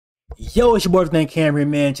Yo, it's your boy Cameron,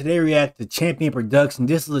 man. Today we react to Champion Production.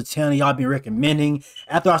 This is a channel y'all been recommending.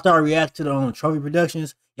 After I started reacting to the Trophy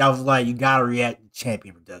Productions, y'all was like, you gotta react to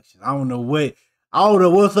Champion Productions. I don't know what's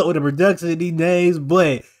up with the production of these names,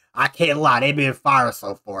 but I can't lie, they've been fire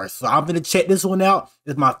so far. So I'm gonna check this one out.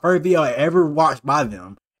 It's my first video I ever watched by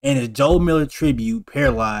them, and it's Joel Miller tribute,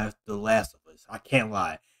 Paralyzed, The Last of Us. I can't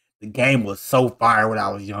lie. The game was so fire when I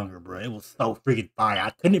was younger, bro. It was so freaking fire.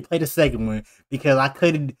 I couldn't play the second one because I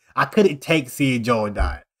couldn't take seeing Joel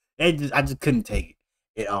die. I just couldn't take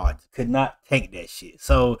it at all. I just could not take that shit.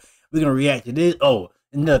 So we're gonna react to this. Oh,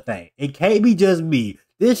 another thing. It can't be just me.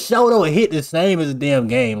 This show don't hit the same as the damn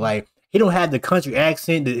game. Like, he don't have the country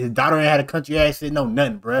accent. His daughter ain't had a country accent. No,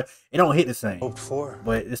 nothing, bro. It don't hit the same. Hoped for.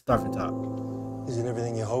 But let's start from top. Is it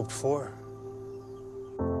everything you hoped for?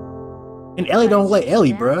 And Ellie don't like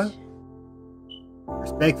Ellie, bruh.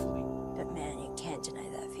 Respectfully. But man, you can't deny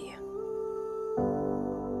that view.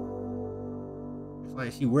 It's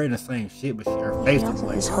like she wearing the same shit, but her face is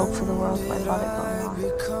like. There's hope for the world by father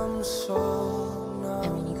going on. I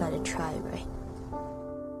mean, you gotta try, right?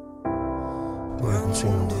 You haven't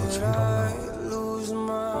seen the world, so you don't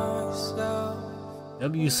know.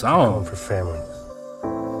 W I'm song. for family.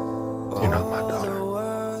 You're not my daughter.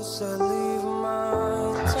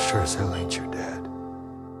 And I sure as hell ain't your dad.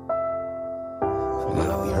 I might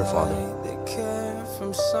not be her father, but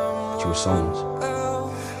you were sons.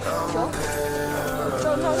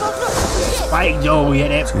 Spike Joe, we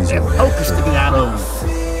had that poker sticking out of him.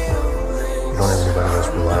 You don't have anybody else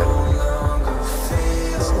relying on you.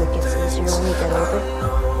 So it gets easier when you get older.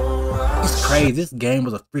 It's crazy. This game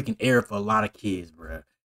was a freaking error for a lot of kids, bro.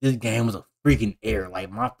 This game was a freaking error.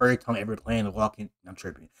 Like, my first time ever playing The Walking, I'm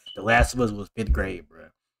tripping. The Last of Us was 5th grade, bro.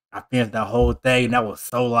 I finished that whole thing, and that was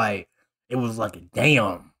so like, it was like,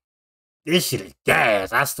 damn, this shit is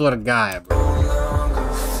gas. I swear to God, bro.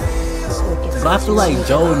 But I feel like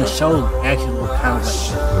Joel in the show actually was kind of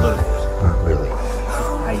like little. Not really.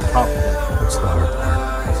 How you talk to them. That's the hard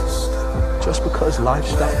part. Just because life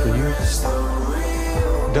stopped for you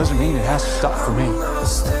doesn't mean it has to stop for me.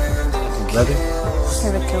 Brother?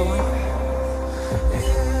 Ever kill one?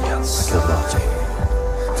 Yeah, I killed lots of them.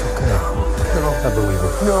 It's okay. No, I believe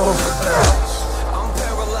it. No.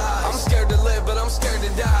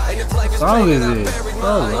 What song is it?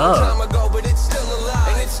 Oh, love.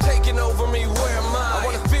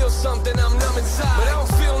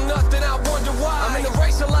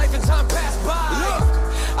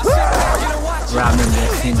 I remember that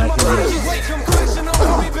scene like it was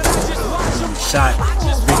shot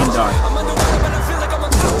freaking dark.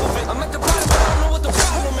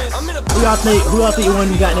 Who y'all think won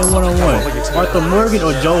got that one-on-one? Arthur Morgan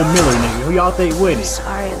or Joel Miller, nigga? Who y'all think winning?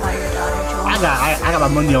 Sorry about your daughter, Joel. I got my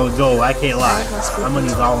money on Joel. I can't lie. My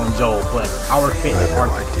money's all on Joel, but I respect the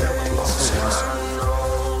Arthur.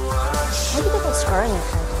 Why do you get that scar on your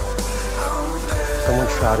head? Someone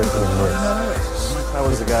shot at me and missed. I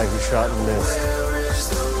was the guy who shot and missed.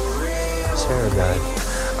 Sarah died.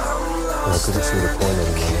 And I couldn't see the point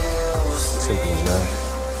anymore. Simple as that.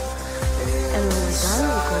 And when we're done,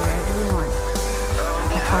 we go wherever we want.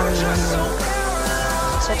 We'll probably run away.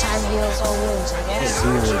 So time heals all wounds, I guess.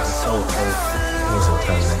 Seriously, it's so close. Wasn't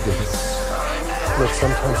time that good. Look,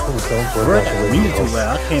 sometimes things don't work Bro, out the way that you music too hope.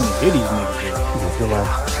 loud. I can't even hear these niggas. You feel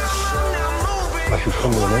like you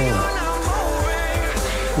come to an end.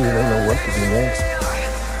 You don't know what to do next.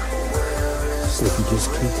 If you just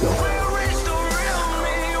keep going,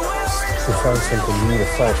 you'll find something new to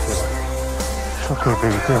fight for. It's okay,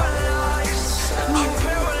 baby girl.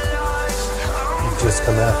 You just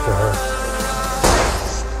come after her.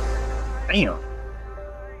 Damn.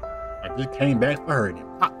 I just came back for her and then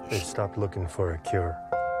popped They the shit. stopped looking for a cure.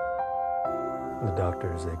 The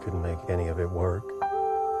doctors, they couldn't make any of it work.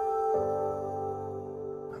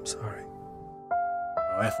 I'm sorry.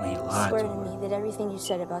 Oh, that's when he lied Swear to to her. me that everything you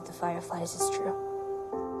said about the Fireflies is true.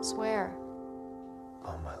 Swear.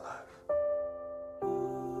 All my life.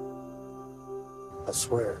 I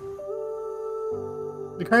swear.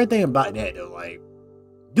 The crazy thing about that, though, like,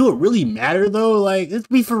 do it really matter, though? Like, let's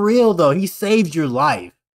be for real, though. He saved your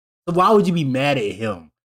life. So why would you be mad at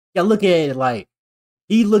him? Yeah, look at it like,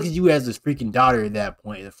 he looks at you as his freaking daughter at that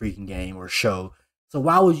point in the freaking game or show. So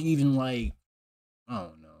why would you even, like, I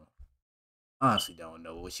don't know. Honestly, don't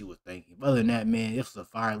know what she was thinking. But other than that, man, this was a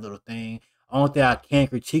fire little thing. Only thing I can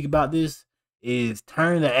critique about this is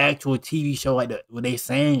turn the actual TV show, like what they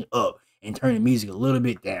sang, up and turn the music a little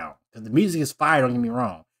bit down. Because the music is fire, don't get me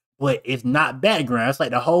wrong. But it's not background. It's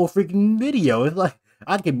like the whole freaking video. It's like,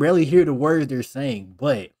 I can barely hear the words they're saying.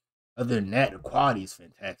 But other than that, the quality is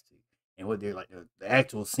fantastic. And what they're like, the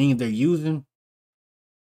actual scenes they're using,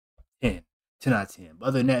 10 out of 10. But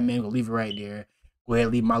other than that, man, I'm gonna leave it right there. Go ahead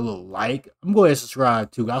and leave my little like. I'm going to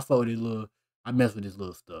subscribe too. I fuck with this little, I mess with this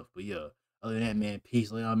little stuff. But yeah, other than that, man,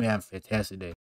 peace. Y'all, man, have a fantastic day.